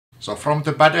So from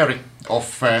the battery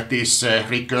of these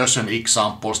recursion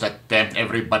examples that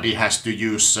everybody has to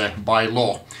use by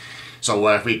law,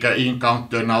 so we can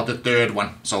encounter now the third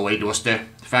one. So it was the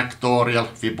factorial,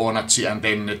 Fibonacci, and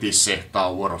then this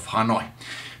Tower of Hanoi.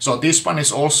 So this one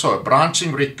is also a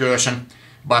branching recursion,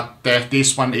 but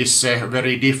this one is a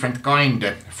very different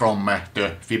kind from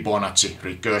the Fibonacci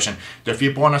recursion. The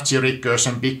Fibonacci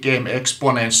recursion became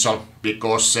exponential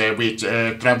because we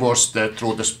traversed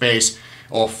through the space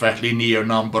of a linear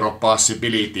number of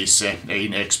possibilities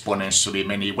in exponentially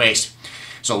many ways.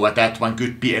 So that one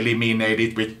could be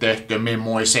eliminated with the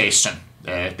memoization.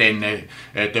 Then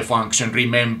the function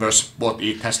remembers what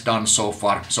it has done so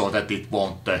far, so that it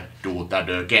won't do that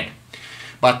again.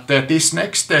 But this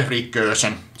next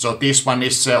recursion, so this one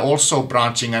is also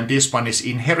branching, and this one is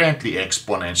inherently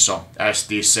exponential, as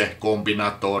these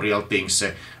combinatorial things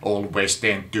always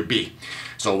tend to be.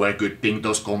 So a good thing,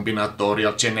 those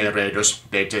combinatorial generators,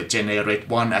 they generate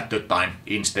one at a time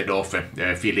instead of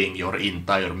filling your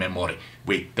entire memory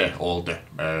with all the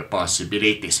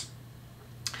possibilities.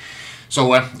 So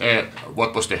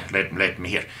what was the, let me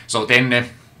hear. So then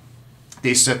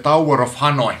this Tower of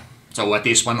Hanoi, so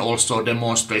this one also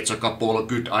demonstrates a couple of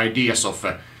good ideas of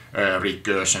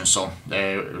recursion. So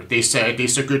this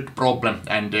is a good problem,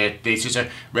 and this is a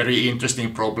very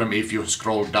interesting problem if you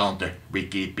scroll down the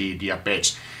Wikipedia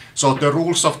page. So the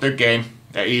rules of the game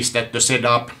is that the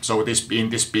setup, so this in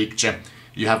this picture,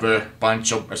 you have a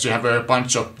bunch of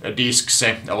disks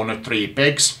on 3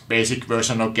 pegs. Basic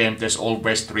version of game, there's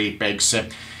always 3 pegs.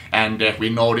 And we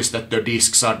notice that the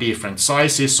disks are different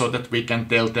sizes, so that we can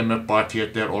tell them apart. Here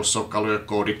they're also color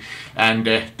coded, and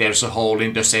there's a hole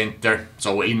in the center,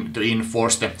 so to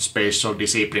enforce the spatial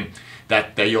discipline,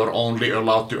 that you're only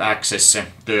allowed to access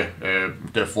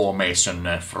the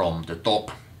formation from the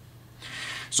top.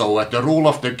 So the rule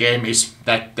of the game is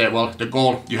that, well, the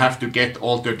goal, you have to get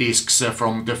all the disks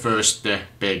from the first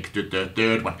peg to the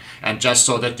third one. And just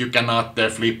so that you cannot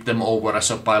flip them over as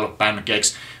a pile of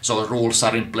pancakes, so rules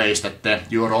are in place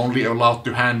that you are only allowed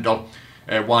to handle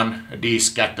one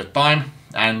disk at a time.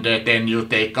 And then you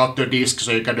take out the disk,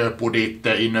 so you gotta put it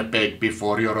in a peg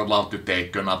before you're allowed to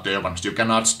take another one. So you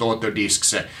cannot store the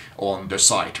disks on the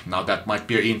side. Now that might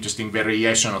be an interesting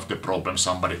variation of the problem.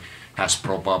 Somebody has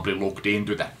probably looked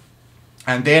into that.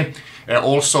 And then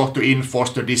also to enforce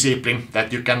the discipline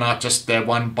that you cannot just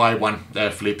one by one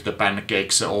flip the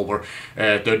pancakes over.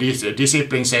 The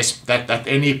discipline says that at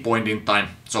any point in time,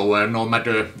 so no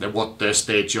matter what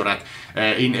stage you're at,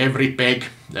 in every peg,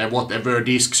 whatever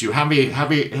disks you have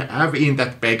in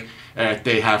that peg,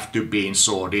 they have to be in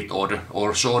sorted order,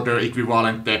 or shorter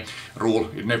equivalent rule.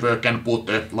 You never can put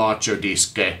a larger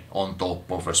disk on top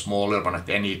of a smaller one at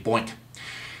any point.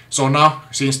 So now,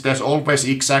 since there's always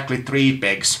exactly 3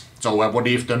 pegs, so what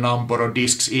if the number of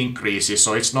disks increases?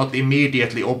 So it's not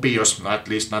immediately obvious, at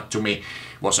least not to me,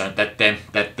 wasn't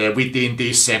that within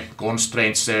these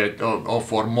constraints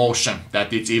for motion,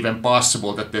 that it's even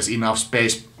possible that there's enough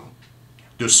space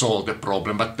to solve the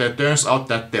problem, but it turns out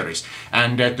that there is.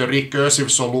 And the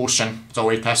recursive solution, so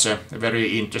it has a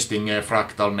very interesting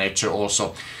fractal nature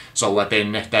also, so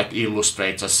then that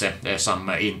illustrates us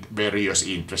some various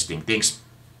interesting things.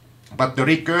 But the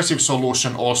recursive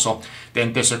solution also,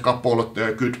 then there's a couple of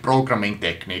good programming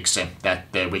techniques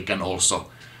that we can also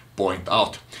point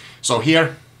out. So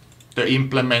here, the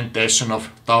implementation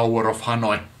of Tower of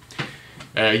Hanoi.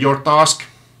 Your task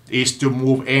is to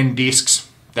move n disks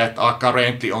that are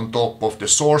currently on top of the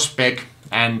source peg,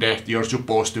 and you're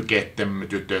supposed to get them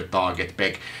to the target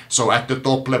peg. So at the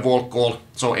top level call,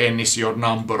 so n is your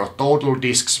number of total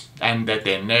disks, and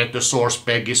then the source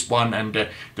peg is 1 and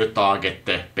the target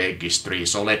peg is 3.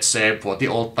 So let's say for the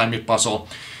old-timey puzzle,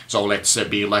 so let's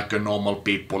be like a normal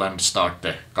people and start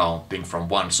counting from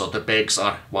 1. So the pegs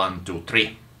are 1, 2,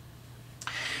 3.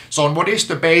 So what is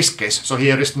the base case? So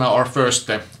here is now our first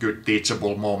good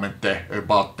teachable moment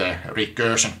about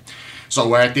recursion. So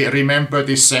remember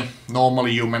this normal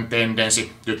human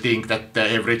tendency to think that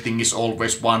everything is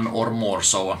always 1 or more,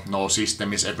 so no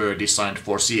system is ever designed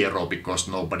for 0, because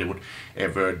nobody would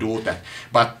ever do that.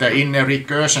 But in a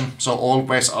recursion, so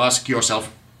always ask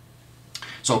yourself,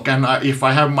 so can I, if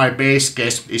I have my base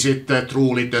case, is it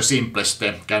truly the simplest?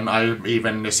 Can I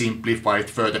even simplify it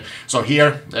further? So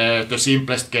here, the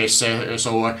simplest case,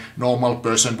 so a normal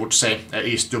person would say,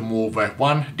 is to move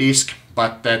 1 disk.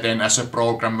 But then as a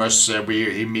programmers,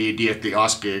 we immediately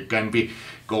ask, can we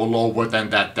go lower than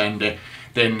that? And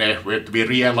then we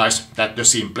realize that the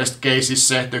simplest case is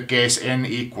the case n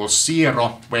equals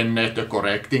 0, when the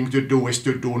correct thing to do is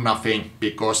to do nothing,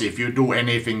 because if you do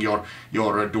anything,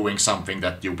 you're doing something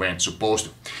that you weren't supposed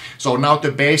to. So now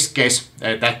the base case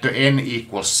that the n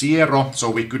equals 0, so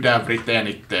we could have written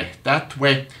it that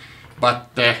way,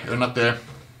 but another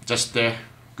just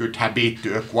good habit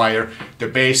to acquire the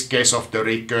base case of the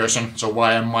recursion. So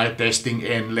why am I testing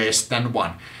n less than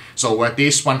 1? So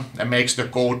this one makes the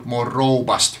code more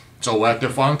robust. So the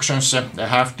functions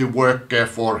have to work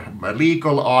for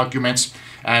legal arguments,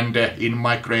 and in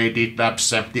my graded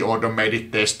labs the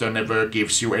automated tester never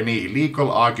gives you any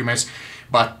illegal arguments.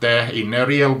 But in the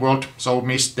real world, so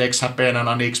mistakes happen and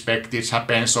unexpected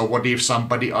happen. So what if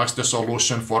somebody asks the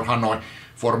solution for Hanoi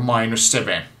for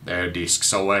 -7 disks?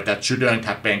 So that shouldn't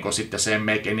happen, because it doesn't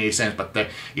make any sense, but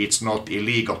it's not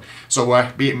illegal. So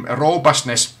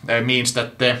robustness means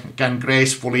that can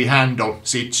gracefully handle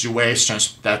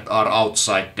situations that are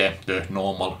outside the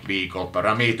normal legal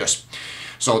parameters.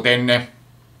 So then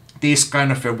this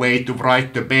kind of a way to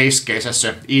write the base case as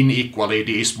an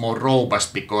inequality is more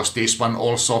robust, because this one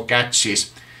also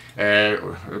catches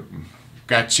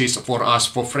for us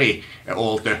for free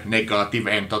all the negative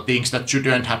end, or things that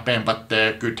shouldn't happen but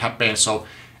could happen, so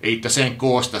it doesn't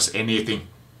cost us anything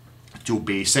to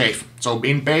be safe. So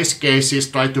in base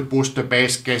cases, try to push the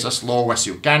base case as low as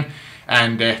you can,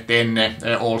 and then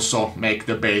also make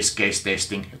the base case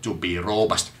testing to be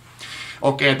robust.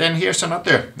 Okay, then here's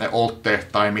another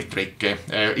old-timey trick.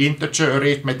 Integer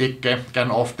arithmetic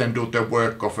can often do the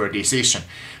work of a decision.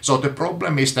 So the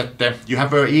problem is that you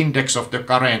have an index of the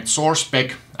current source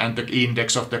peg and the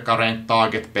index of the current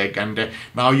target peg, and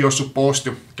now you're supposed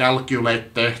to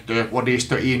calculate what is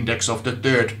the index of the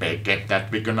third peg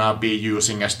that we're gonna be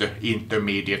using as the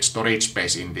intermediate storage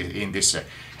space in this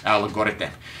algorithm.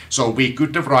 So we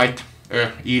could write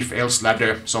if-else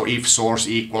ladder. So if source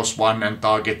equals 1 and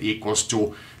target equals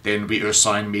 2, then we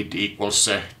assign mid equals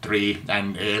 3,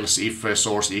 and else if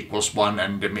source equals 1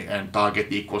 and target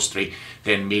equals 3,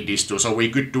 then mid is 2. So we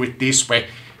could do it this way,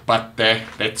 but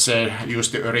let's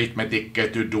use the arithmetic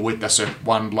to do it as a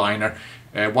one-liner.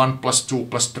 1 plus 2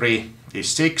 plus 3 is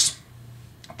 6.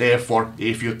 Therefore,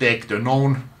 if you take the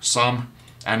known sum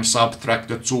and subtract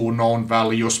the two known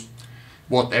values,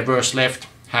 whatever's left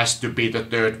has to be the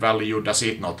third value, does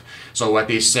it not? So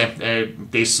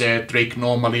this trick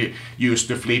normally used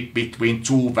to flip between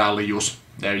two values.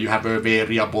 You have a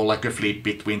variable like a flip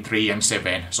between 3 and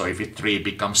 7. So if it 3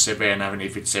 becomes 7, and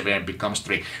if it's 7 becomes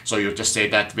 3. So you just say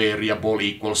that variable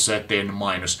equals 10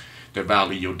 minus the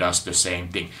value does the same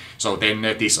thing. So then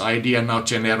this idea now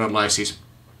generalizes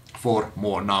for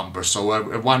more numbers. So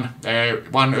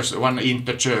one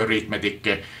integer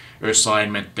arithmetic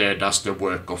assignment does the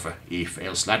work of a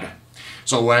if-else ladder.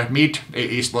 So mid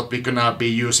is what we're gonna be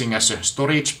using as a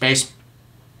storage space,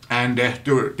 and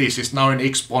this is now an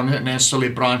exponentially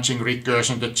branching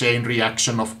recursion. The chain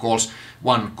reaction, of course,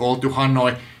 one call to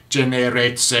Hanoi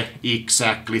generates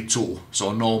exactly 2,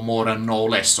 so no more and no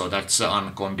less, so that's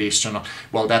unconditional.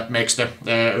 Well, that makes the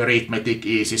arithmetic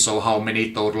easy. So how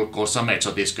many total calls are made?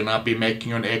 So this is gonna be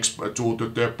making an 2 to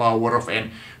the power of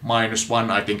n minus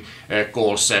 1, I think,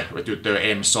 calls to the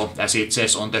n. So as it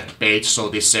says on the page, so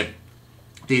this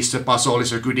puzzle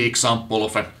is a good example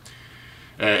of a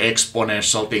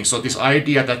exponential thing. So this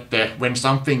idea that when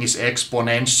something is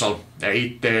exponential,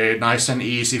 it's nice and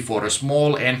easy for a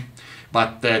small n,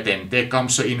 but then there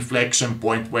comes an inflection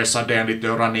point where suddenly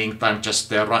the running time just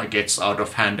gets out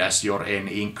of hand as your n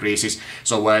increases.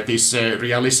 So this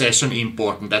realization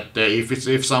important that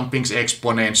if something's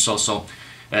exponential, so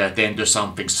then the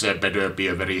something's better be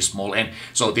a very small n.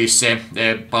 So this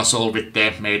puzzle with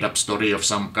the made-up story of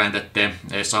some kind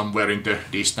that somewhere in the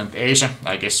distant Asia,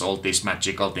 I guess all these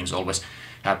magical things always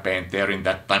happen there in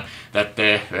that time, that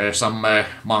some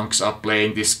monks are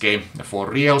playing this game for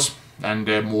reals and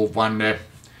move one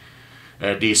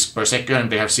disk per second.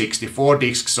 They have 64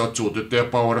 disks, so 2 to the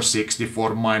power of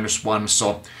 64 minus 1.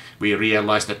 So we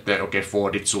realized that okay,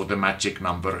 42, the magic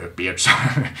number appeared. So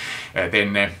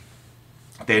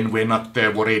then we're not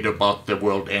worried about the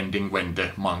world ending when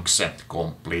the monks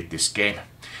complete this game.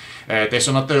 There's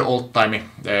another old-timey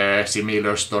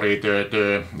similar story.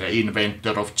 The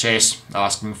inventor of chess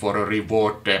asking for a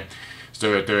reward.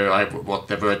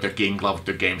 Whatever, the king loved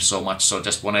the game so much, so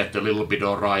just wanted a little bit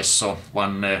of rice. So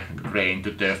 1 grain to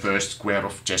the first square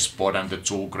of chessboard, and the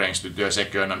 2 grains to the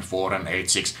second, and 4 and 8,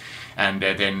 6. And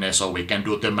then so we can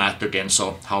do the math again.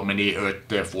 So how many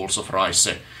earthfuls of rice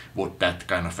would that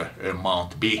kind of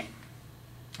amount be?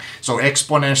 So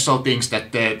exponential things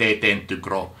that they tend to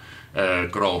grow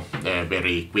grow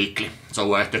very quickly. So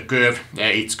the curve,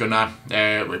 it's gonna,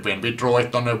 when we draw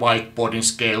it on a whiteboarding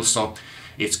scale, so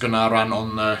it's gonna run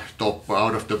on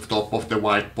out of the top of the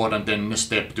whiteboard, and then a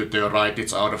step to the right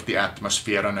it's out of the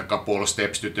atmosphere, and a couple of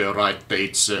steps to the right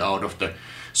it's out of the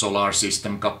solar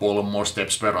system, couple more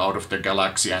steps were out of the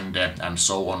galaxy, and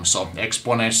so on. So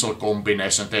exponential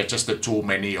combination, there's just too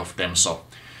many of them, so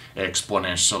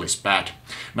exponential is bad.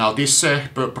 Now this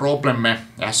problem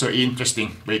is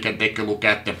interesting. We can take a look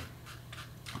at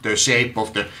the shape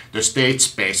of the state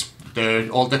space,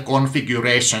 all the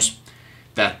configurations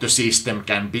that the system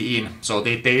can be in. So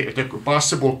the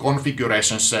possible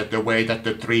configurations, the way that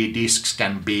the three disks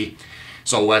can be.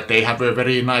 So they have a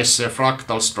very nice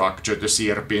fractal structure, the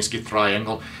Sierpinski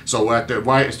triangle. So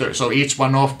so each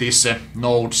one of these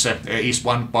nodes is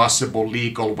one possible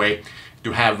legal way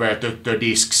to have the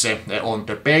disks on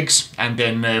the pegs, and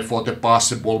then for the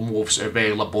possible moves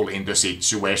available in the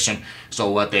situation,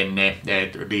 so then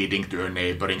leading to a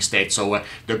neighboring state. So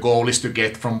the goal is to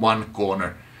get from one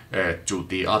corner to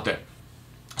the other.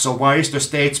 So why is the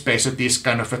state space this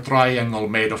kind of a triangle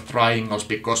made of triangles?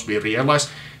 Because we realize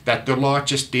that the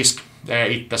largest disk,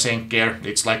 it doesn't care,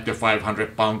 it's like the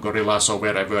 500-pound gorilla, so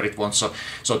wherever it wants.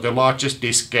 So the largest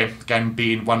disk can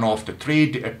be in one of the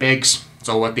three pegs.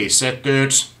 So these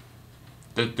thirds,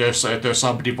 the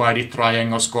subdivided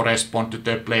triangles correspond to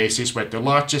the places where the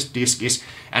largest disk is,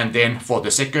 and then for the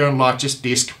second largest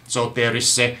disk, so there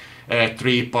is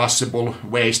three possible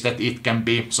ways that it can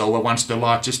be. So once the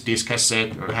largest disk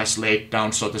has laid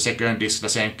down, so the second disk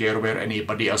doesn't care where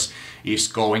anybody else is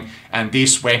going, and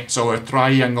this way, so a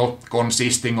triangle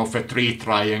consisting of three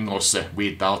triangles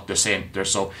without the center.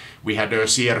 So we had a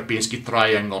Sierpinski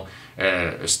triangle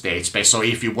state space. So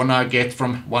if you wanna get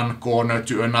from one corner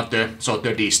to another, so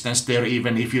the distance there,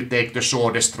 even if you take the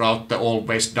shortest route,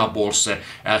 always doubles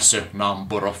as a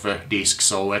number of disks.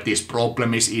 So this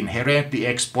problem is inherently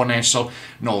exponential.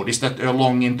 Notice that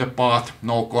along in the path,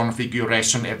 no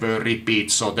configuration ever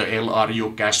repeats, so the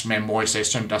LRU cache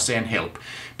memorization doesn't help,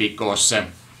 because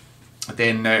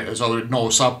then so no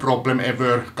sub-problem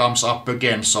ever comes up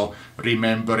again, so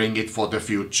remembering it for the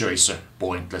future is a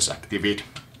pointless activity.